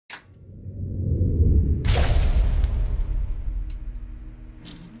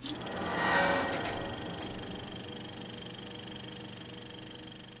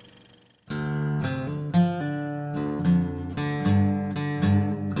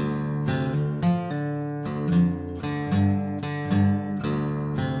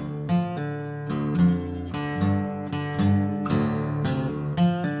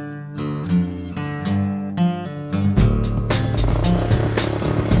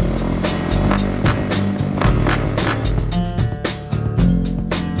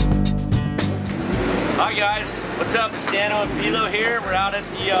What's up, Stano and Philo here. We're out at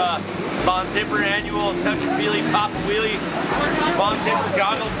the VonZipper annual Touchy Pop Wheelie VonZipper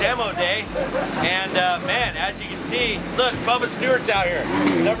Goggle Demo Day. And man, as you can see, look, Bubba Stewart's out here.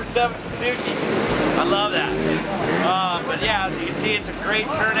 Number 7 Suzuki. I love that. But yeah, as you can see, it's a great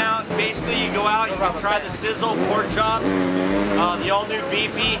turnout. Basically, you go out, you can try the Sizzle pork chop, the all-new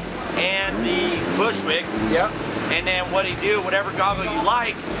Beefy, and the Bushwick. Yep. And then what do you do? Whatever goggle you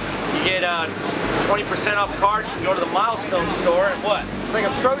like, you get a 20% off card. You can go to the Milestone store and what? It's like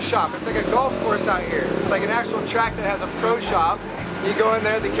a pro shop. It's like a golf course out here. It's like an actual track that has a pro shop. You go in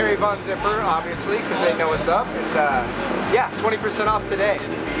there, they carry VonZipper, obviously, because they know what's up. And yeah, 20% off today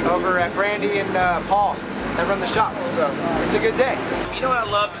over at Brandy and Paul that run the shop. So it's a good day. You know what I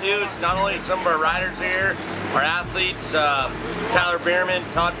love too is not only some of our riders here, our athletes, Tyler Bierman,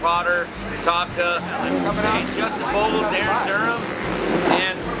 Todd Potter, Taka, Justin Vogel, Darren Durham,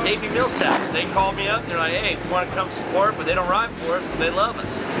 and Davey Millsaps. They called me up. They're like, hey, we want to come support, but they don't ride for us, but they love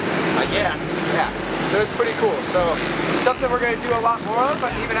us. I guess. Yeah. So it's pretty cool. So something we're going to do a lot more of,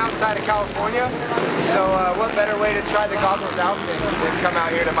 even outside of California. So what better way to try the goggles out than come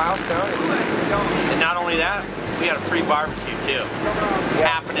out here to Milestone? And not only that, we got a free barbecue too.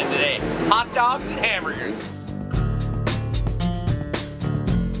 Happening today. Hot dogs and hamburgers.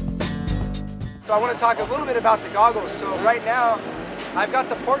 So I want to talk a little bit about the goggles. So right now, I've got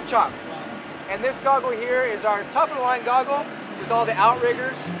the pork chop. And this goggle here is our top of the line goggle with all the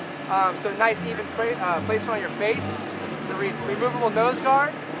outriggers. So nice even placement on your face. The removable nose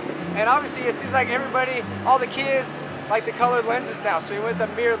guard. And obviously it seems like everybody, all the kids, like the colored lenses now. So we went with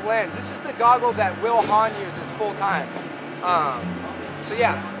a mirrored lens. This is the goggle that Will Hahn uses full time. So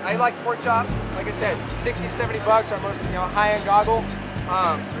yeah, I like the pork chop. Like I said, 60, 70 bucks, our most high-end goggle.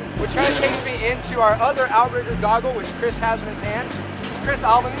 Which kind of takes me into our other outrigger goggle, which Chris has in his hand. This is Chris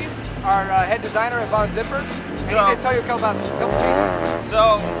Albanese, our head designer at VonZipper. And he's going to tell you a couple changes.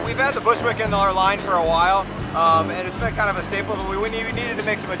 So we've had the Bushwick in our line for a while, and it's been kind of a staple, but we needed to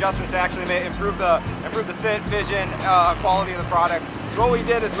make some adjustments to actually improve the fit, vision, quality of the product. So what we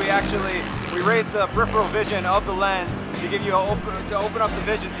did is we raised the peripheral vision of the lens to give you to open up the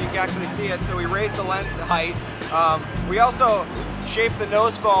vision so you can actually see it. So we raised the lens height. We also shaped the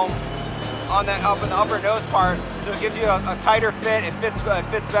nose foam on the upper nose part, so it gives you a tighter fit. It fits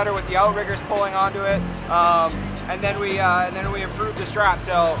better with the outriggers pulling onto it, and then we improved the strap.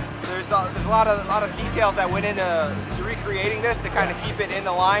 So there's a lot of details that went into recreating this to kind of keep it in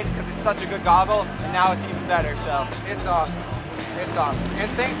the line because it's such a good goggle, and now it's even better. So it's awesome. It's awesome. And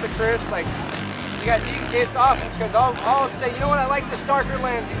thanks to Chris, like you guys see, it's awesome because I'll say, you know what, I like this darker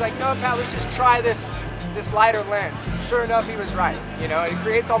lens. He's like, you know what, Pat, let's just try this lighter lens. Sure enough, he was right. You know, it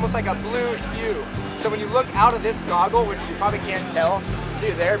creates almost like a blue hue. So when you look out of this goggle, which you probably can't tell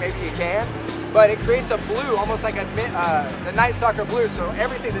through there, maybe you can, but it creates a blue, almost like the Night Stalker blue. So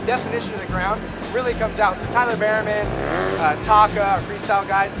everything, the definition of the ground really comes out. So Tyler Bierman, Taka, our freestyle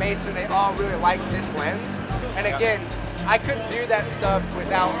guys, Mason, they all really like this lens. And again, I couldn't do that stuff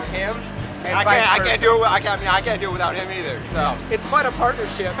without him. And I can't do it without him either. So it's quite a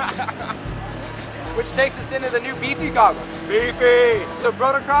partnership. Which takes us into the new Beefy goggle. Beefy! So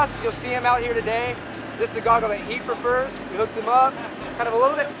Brotocross, you'll see him out here today. This is the goggle that he prefers. We hooked him up, kind of a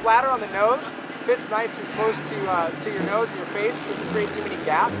little bit flatter on the nose. Fits nice and close to your nose and your face. Doesn't create too many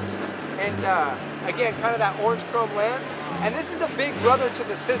gaps. And again, kind of that orange chrome lens. And this is the big brother to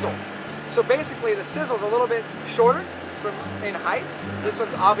the Sizzle. So basically the Sizzle's a little bit shorter in height. This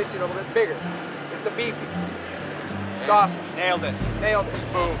one's obviously a little bit bigger. It's the Beefy. It's awesome. Nailed it. Nailed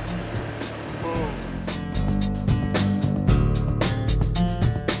it. Boom. Boom.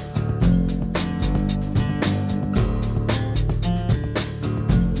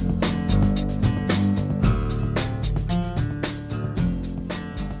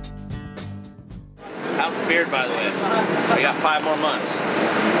 How's the beard, by the way? We got 5 more months.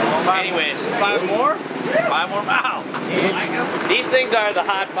 Anyways, 5 more? 5 more. Wow. These things are the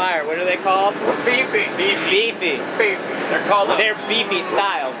hot fire. What are they called? Beefy. Beefy. They're called. They're beefy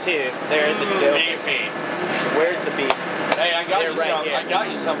style too. They're the dopest. Beefy. Where's the beef? Hey, I got you right some. here. I got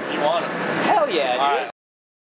you some if you want them. Hell yeah, dude. All right.